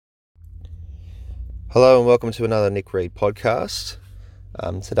Hello and welcome to another Nick Reed podcast.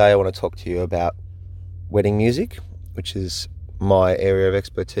 Today I want to talk to you about wedding music, which is my area of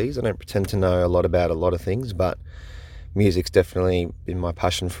expertise. I don't pretend to know a lot about a lot of things, but music's definitely been my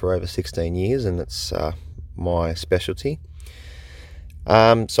passion for over 16 years and it's my specialty.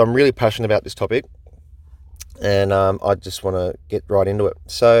 So I'm really passionate about this topic and I just want to get right into it.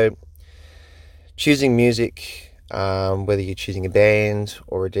 So choosing music, whether you're choosing a band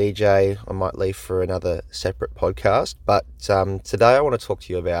or a DJ, I might leave for another separate podcast. But today I want to talk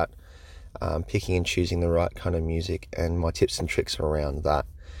to you about picking and choosing the right kind of music and my tips and tricks around that.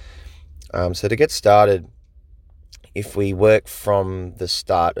 So to get started, if we work from the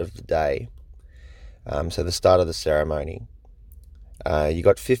start of the day, so the start of the ceremony, you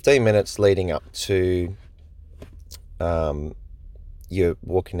got 15 minutes leading up to you're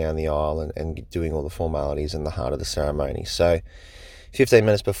walking down the aisle and doing all the formalities in the heart of the ceremony. So 15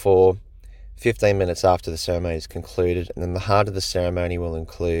 minutes before, 15 minutes after the ceremony is concluded, and then the heart of the ceremony will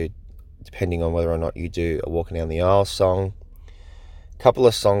include, depending on whether or not you do a walking down the aisle song, a couple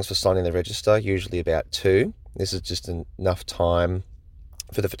of songs for signing the register, usually about 2. This is just enough time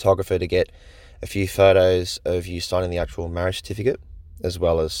for the photographer to get a few photos of you signing the actual marriage certificate, as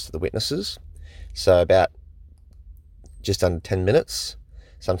well as the witnesses. So about just under 10 minutes,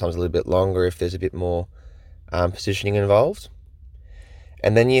 sometimes a little bit longer if there's a bit more positioning involved.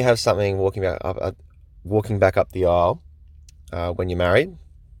 And then you have something walking back up the aisle when you're married.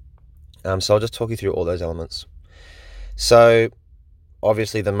 So I'll just talk you through all those elements. So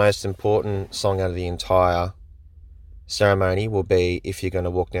obviously the most important song out of the entire ceremony will be, if you're going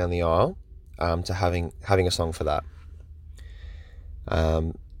to walk down the aisle, to having a song for that.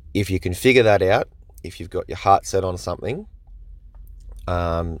 If you can figure that out, if you've got your heart set on something,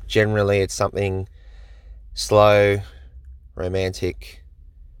 generally it's something slow, romantic,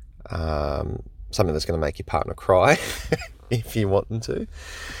 something that's going to make your partner cry if you want them to.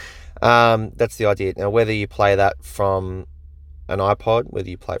 That's the idea. Now, whether you play that from an iPod, whether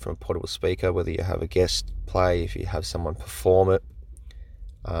you play it from a portable speaker, whether you have a guest play, if you have someone perform it,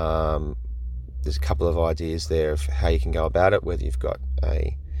 there's a couple of ideas there of how you can go about it, whether you've got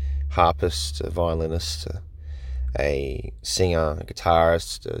a harpist, a violinist, a singer, a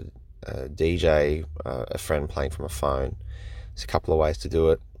guitarist, a DJ, a friend playing from a phone. There's a couple of ways to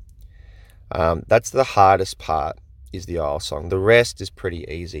do it. That's the hardest part, is the aisle song. The rest is pretty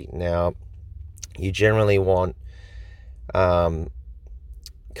easy. Now, you generally want a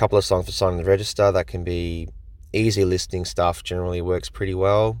couple of songs for signing the register. That can be easy listening stuff, generally works pretty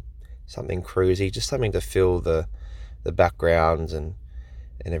well. Something cruisy, just something to fill the background and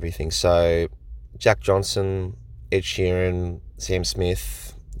everything. So Jack Johnson, Ed Sheeran, Sam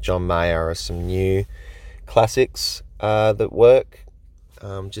Smith, John Mayer are some new classics that work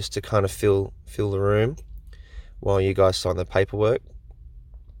just to kind of fill the room while you guys sign the paperwork.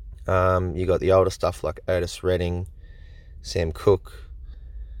 You got the older stuff like Otis Redding, Sam Cooke,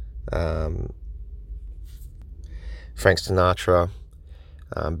 Frank Sinatra.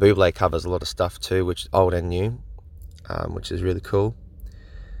 Bublé covers a lot of stuff too, which is old and new, which is really cool.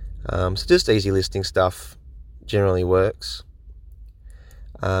 So just easy listening stuff generally works.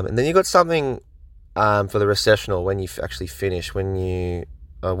 And then you got something for the recessional when you actually finish, when you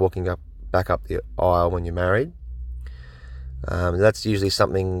are walking back up the aisle when you're married. That's usually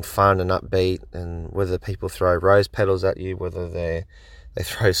something fun and upbeat, and whether people throw rose petals at you, whether they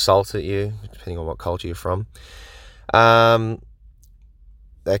throw salt at you, depending on what culture you're from.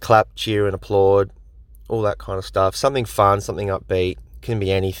 They clap, cheer and applaud, all that kind of stuff. Something fun, something upbeat. Can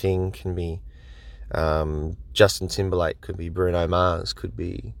be anything, can be Justin Timberlake, could be Bruno Mars, could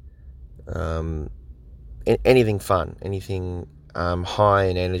be anything fun, anything high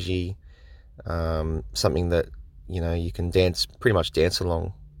in energy, something that, you can pretty much dance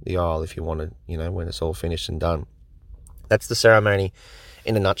along the aisle if you want to, when it's all finished and done. That's the ceremony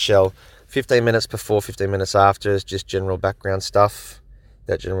in a nutshell. 15 minutes before, 15 minutes after is just general background stuff.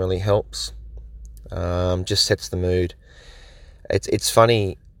 That generally helps. Just sets the mood. It's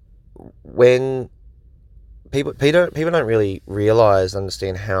funny when people don't really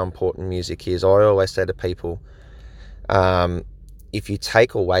understand how important music is. I always say to people, if you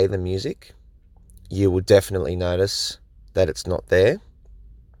take away the music, you will definitely notice that it's not there.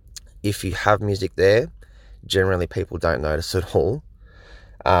 If you have music there, generally people don't notice at all,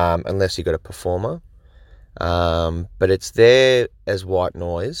 unless you've got a performer. But it's there as white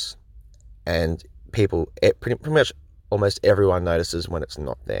noise, and people pretty much almost everyone notices when it's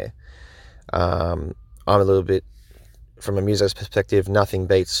not there. I'm a little bit, from a music's perspective, nothing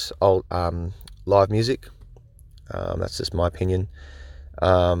beats old live music. That's just my opinion.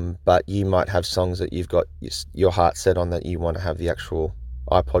 But you might have songs that you've got your heart set on that you want to have the actual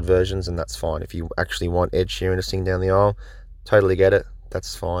iPod versions, and that's fine. If you actually want Ed Sheeran to sing down the aisle, totally get it.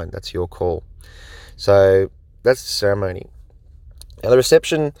 That's fine. That's your call. So that's the ceremony. Now the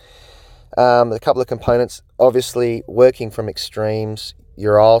reception, a couple of components. Obviously, working from extremes.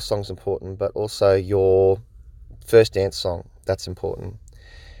 Your aisle song's important, but also your first dance song. That's important.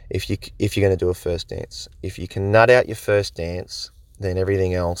 If you're going to do a first dance, if you can nut out your first dance, then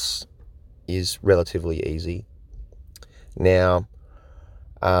everything else is relatively easy. Now,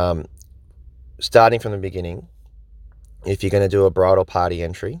 starting from the beginning, if you're going to do a bridal party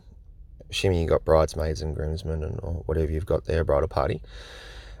entry, assuming you've got bridesmaids and groomsmen or whatever you've got there, bridal party,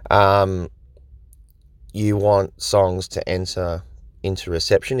 you want songs to enter into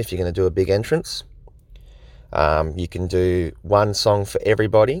reception if you're going to do a big entrance. You can do one song for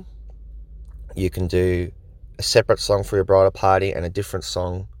everybody. You can do a separate song for your bridal party and a different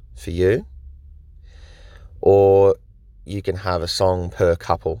song for you. Or you can have a song per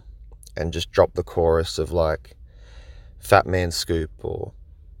couple and just drop the chorus of like Fat Man Scoop or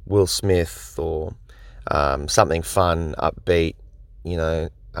Will Smith or something fun, upbeat. Your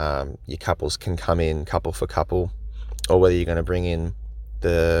couples can come in couple for couple, or whether you're going to bring in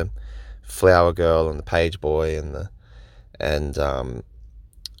the flower girl and the page boy and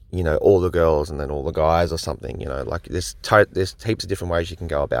all the girls and then all the guys or something. Like there's heaps of different ways you can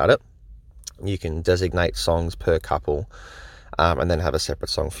go about it. You can designate songs per couple, and then have a separate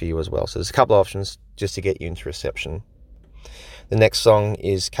song for you as well. So there's a couple of options just to get you into reception. The next song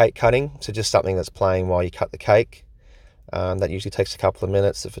is cake cutting. So just something that's playing while you cut the cake. That usually takes a couple of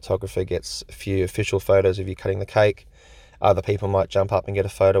minutes. The photographer gets a few official photos of you cutting the cake. Other people might jump up and get a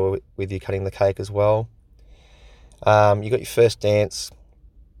photo with you cutting the cake as well. You got your first dance.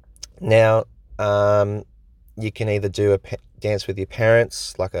 Now, you can either do a dance with your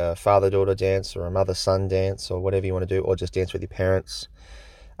parents, like a father-daughter dance or a mother-son dance or whatever you want to do, or just dance with your parents,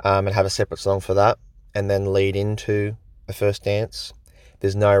 and have a separate song for that, and then lead into a first dance.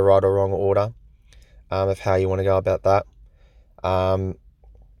 There's no right or wrong order of how you want to go about that.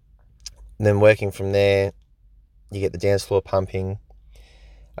 Then working from there, you get the dance floor pumping.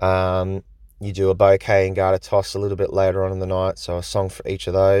 You do a bouquet and garter toss a little bit later on in the night, so a song for each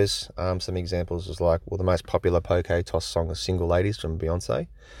of those. Some examples is like, the most popular bouquet toss song is Single Ladies from Beyonce.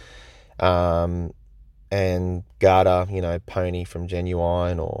 And garter, Pony from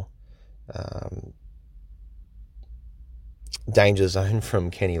Genuine, or Danger Zone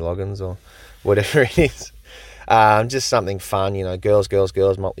from Kenny Loggins, or whatever it is. Just something fun, Girls, Girls,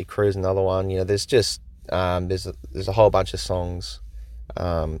 Girls, Motley Crue's another one. There's just, there's a whole bunch of songs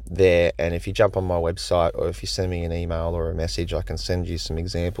there, and if you jump on my website or if you send me an email or a message, I can send you some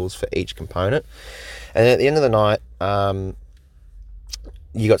examples for each component. And at the end of the night,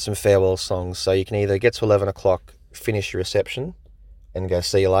 you got some farewell songs, so you can either get to 11 o'clock, finish your reception and go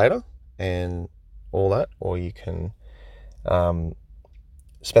see you later and all that, or you can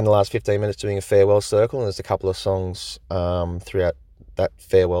spend the last 15 minutes doing a farewell circle, and there's a couple of songs throughout that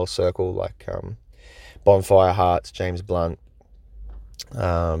farewell circle, like Bonfire Hearts, James Blunt,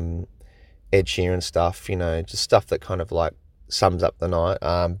 Ed Sheeran stuff, just stuff that kind of like sums up the night.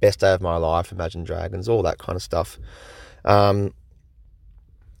 Best Day of My Life, Imagine Dragons, all that kind of stuff. And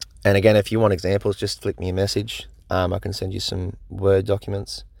again, if you want examples, just flick me a message. I can send you some Word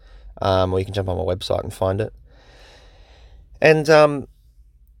documents, or you can jump on my website and find it. And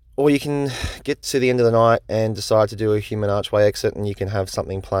or you can get to the end of the night and decide to do a human archway exit, and you can have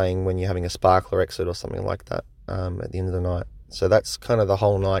something playing when you're having a sparkler exit or something like that at the end of the night. So that's kind of the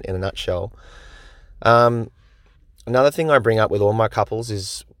whole night in a nutshell. Another thing I bring up with all my couples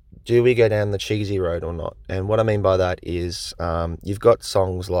is, do we go down the cheesy road or not? And what I mean by that is you've got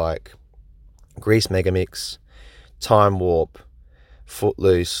songs like Grease Megamix, Time Warp,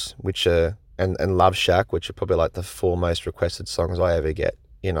 Footloose, which are and Love Shack, which are probably like the 4 most requested songs I ever get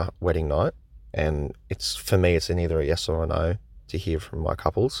in a wedding night. And for me, it's either a yes or a no to hear from my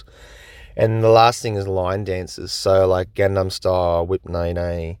couples. And the last thing is line dances. So like Gangnam Style, Whip Nae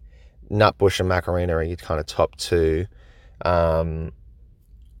Nae, Nutbush and Macarena are your kind of top 2.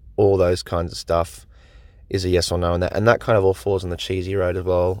 All those kinds of stuff is a yes or no, and that kind of all falls on the cheesy road as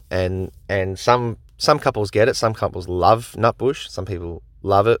well. And some couples get it. Some couples love Nutbush. Some people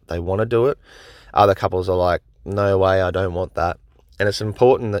love it. They want to do it. Other couples are like, no way, I don't want that. And it's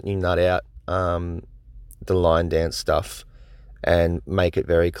important that you nut out the line dance stuff and make it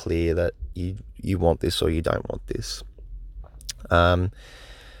very clear that you want this or you don't want this.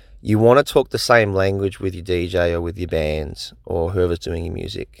 You want to talk the same language with your DJ or with your band or whoever's doing your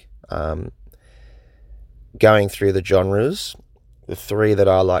music. Going through the genres The three that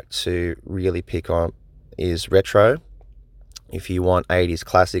I like to really pick on is retro. If you want 80s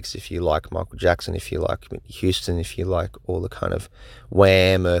classics, if you like Michael Jackson, if you like Whitney Houston, if you like all the kind of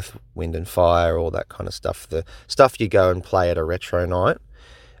Wham, Earth, Wind and Fire, all that kind of stuff, the stuff you go and play at a retro night,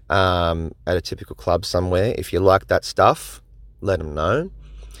 at a typical club somewhere, if you like that stuff, let them know.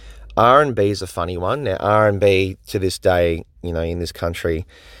 R&B is a funny one. Now, R&B to this day, in this country,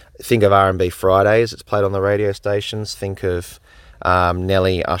 think of R&B Fridays. It's played on the radio stations. Think of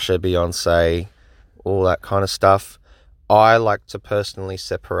Nelly, Usher, Beyonce, all that kind of stuff. I like to personally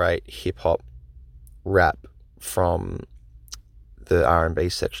separate hip-hop, rap from the R&B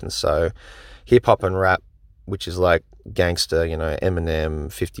section. So hip-hop and rap, which is like gangster,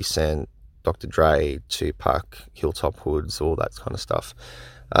 Eminem, 50 Cent, Dr. Dre, Tupac, Hilltop Hoods, all that kind of stuff.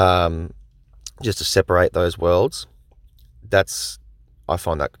 Just to separate those worlds. I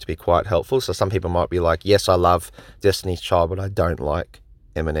find that to be quite helpful. So some people might be like, yes, I love Destiny's Child, but I don't like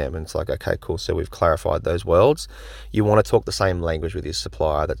Eminem. And it's like, okay, cool. So we've clarified those worlds. You want to talk the same language with your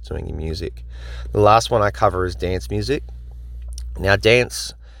supplier that's doing your music. The last one I cover is dance music. Now,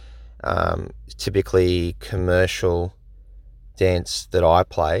 dance, typically commercial dance that I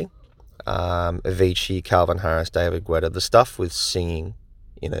play, Avicii, Calvin Harris, David Guetta, the stuff with singing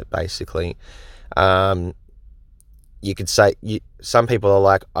in it, basically. You could say, some people are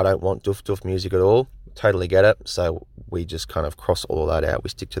like, I don't want doof music at all. Totally get it. So we just kind of cross all that out.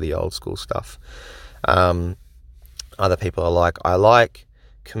 We stick to the old school stuff. Other people are like, I like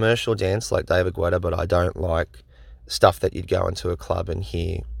commercial dance like David Guetta, but I don't like stuff that you'd go into a club and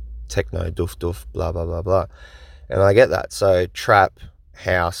hear techno, doof, blah, blah, blah, blah. And I get that. So trap,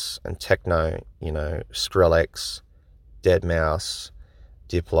 house, and techno, Skrillex, Deadmau5,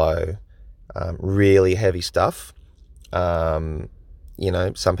 Diplo, really heavy stuff. Some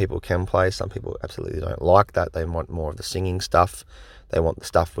people can play, some people absolutely don't like that. They want more of the singing stuff. They want the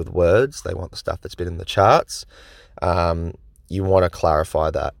stuff with words. They want the stuff that's been in the charts. You want to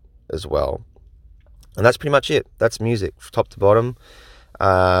clarify that as well. And that's pretty much it. That's music, top to bottom.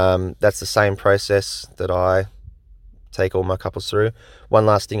 That's the same process that I take all my couples through. One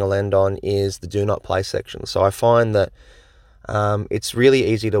last thing I'll end on is the do not play section. So I find that it's really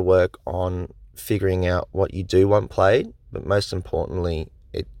easy to work on figuring out what you do want played, but most importantly,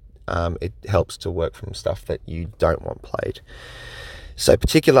 it helps to work from stuff that you don't want played. So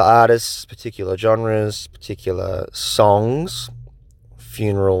particular artists, particular genres, particular songs,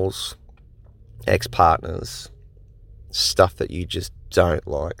 funerals, ex-partners, stuff that you just don't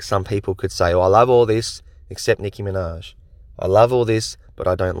like. Some people could say, I love all this except Nicki Minaj. I love all this, but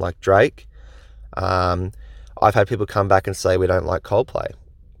I don't like Drake. I've had people come back and say we don't like Coldplay.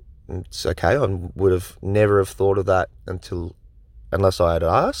 It's okay. I would have never have thought of that unless I had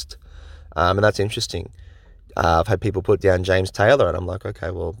asked. And that's interesting. I've had people put down James Taylor, and I'm like,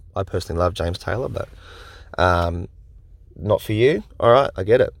 okay, well, I personally love James Taylor, but not for you. All right, I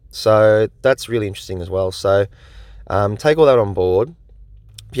get it. So that's really interesting as well. So take all that on board.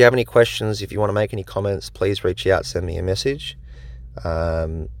 If you have any questions, if you want to make any comments, please reach out, send me a message.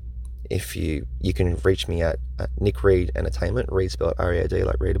 If you can reach me at Nick Reed Entertainment, Reed spelled R-E-A-D,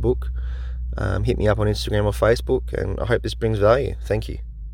 like read a book. Hit me up on Instagram or Facebook, and I hope this brings value. Thank you.